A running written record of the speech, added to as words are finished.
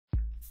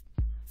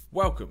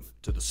Welcome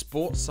to the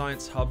Sports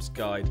Science Hub's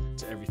guide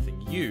to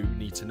everything you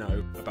need to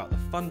know about the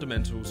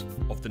fundamentals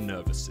of the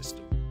nervous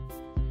system.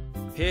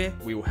 Here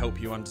we will help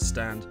you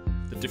understand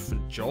the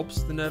different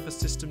jobs the nervous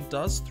system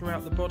does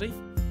throughout the body,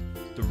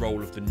 the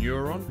role of the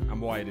neuron and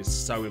why it is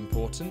so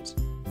important,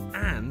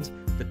 and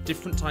the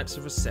different types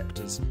of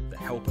receptors that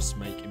help us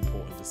make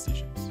important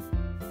decisions.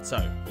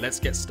 So let's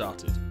get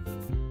started.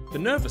 The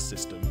nervous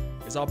system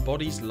is our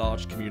body's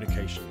large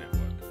communication network,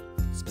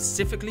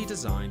 specifically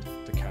designed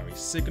to carry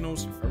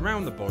signals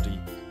around the body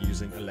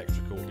using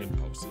electrical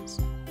impulses.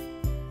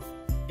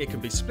 It can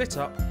be split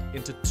up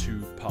into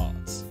two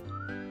parts.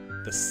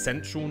 The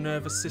central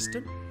nervous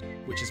system,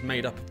 which is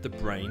made up of the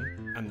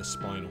brain and the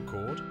spinal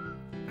cord,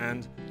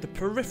 and the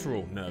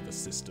peripheral nervous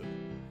system,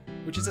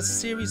 which is a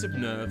series of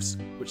nerves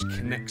which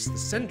connects the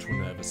central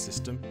nervous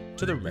system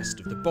to the rest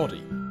of the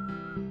body.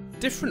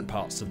 Different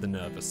parts of the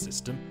nervous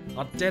system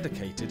are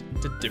dedicated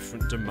to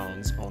different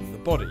demands on the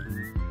body.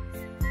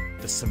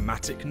 The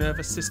somatic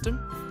nervous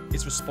system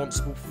is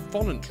responsible for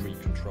voluntary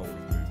control of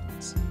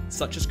movements,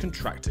 such as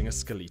contracting a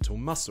skeletal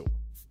muscle,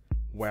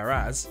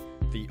 whereas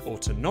the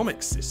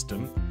autonomic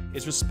system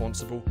is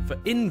responsible for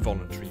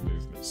involuntary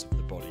movements of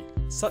the body,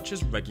 such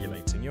as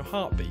regulating your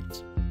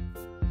heartbeat.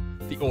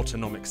 The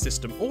autonomic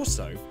system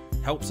also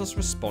helps us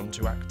respond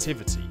to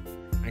activity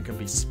and can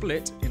be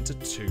split into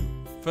two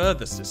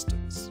further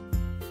systems.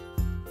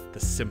 The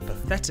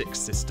sympathetic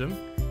system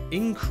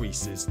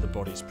increases the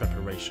body's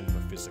preparation for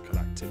physical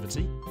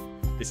activity.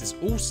 This is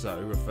also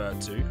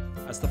referred to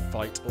as the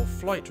fight or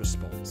flight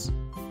response.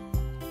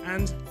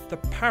 And the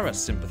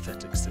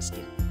parasympathetic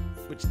system,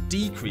 which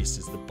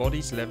decreases the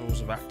body's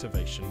levels of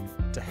activation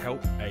to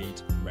help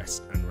aid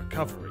rest and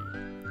recovery.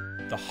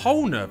 The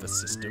whole nervous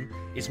system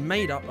is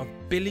made up of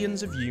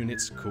billions of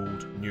units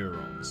called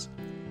neurons.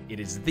 It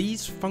is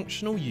these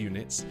functional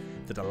units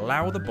that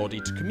allow the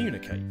body to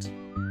communicate.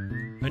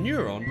 A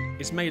neuron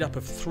is made up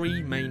of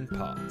three main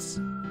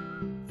parts.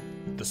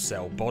 The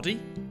cell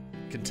body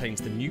contains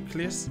the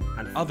nucleus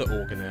and other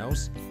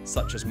organelles,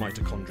 such as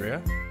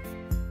mitochondria.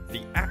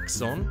 The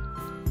axon,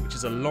 which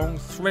is a long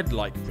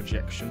thread-like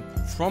projection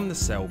from the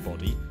cell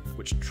body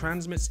which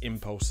transmits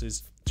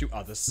impulses to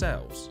other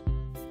cells.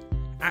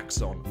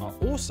 Axons are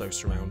also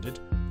surrounded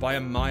by a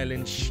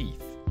myelin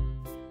sheath,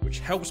 which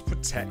helps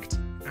protect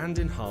and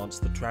enhance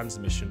the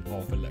transmission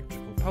of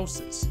electrical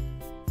pulses.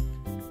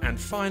 And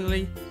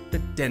finally, the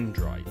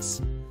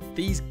dendrites.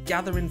 These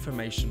gather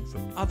information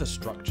from other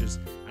structures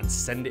and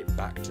send it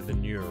back to the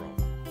neuron.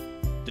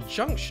 The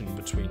junction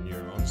between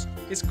neurons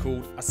is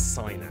called a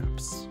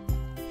synapse.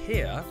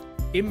 Here,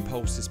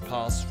 impulses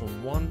pass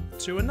from one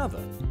to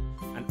another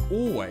and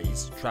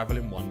always travel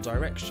in one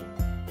direction.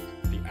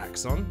 The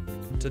axon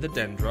to the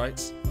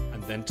dendrites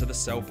and then to the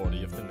cell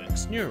body of the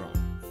next neuron.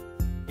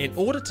 In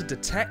order to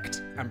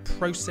detect and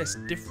process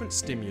different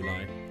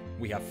stimuli,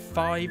 we have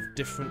 5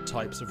 different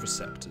types of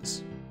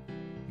receptors.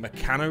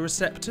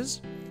 Mechanoreceptors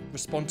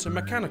respond to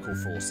mechanical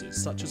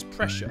forces such as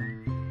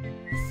pressure.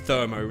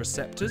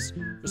 Thermoreceptors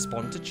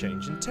respond to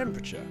change in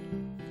temperature.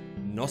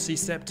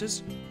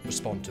 Nociceptors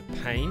respond to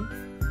pain.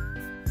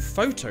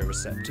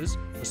 Photoreceptors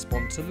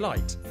respond to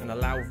light and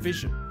allow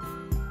vision.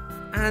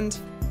 And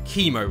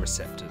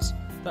chemoreceptors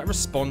that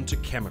respond to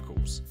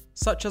chemicals,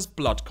 such as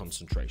blood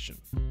concentration.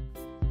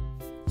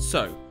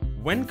 So,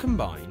 when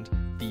combined,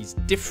 these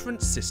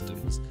different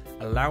systems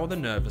allow the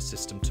nervous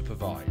system to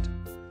provide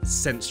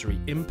sensory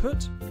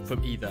input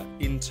from either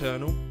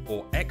internal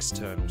or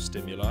external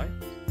stimuli,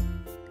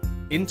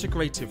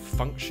 integrative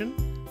function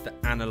that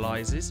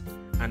analyzes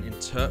and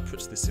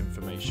interprets this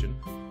information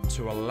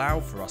to allow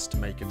for us to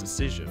make a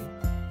decision,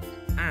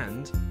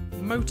 and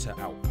motor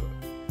output,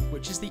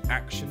 which is the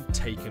action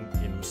taken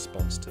in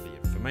response to the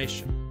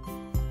information.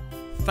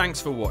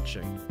 Thanks for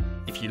watching.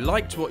 If you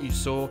liked what you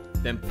saw,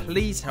 then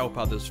please help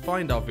others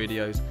find our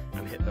videos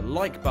and hit the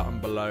like button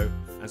below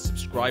and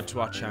subscribe to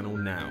our channel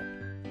now.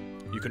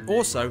 You can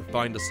also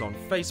find us on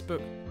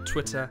Facebook,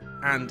 Twitter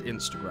and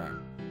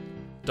Instagram.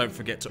 Don't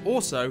forget to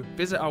also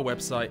visit our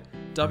website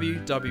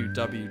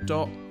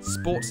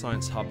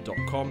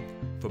www.sportsciencehub.com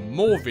for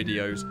more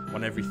videos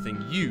on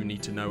everything you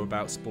need to know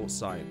about sports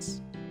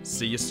science.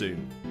 See you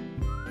soon.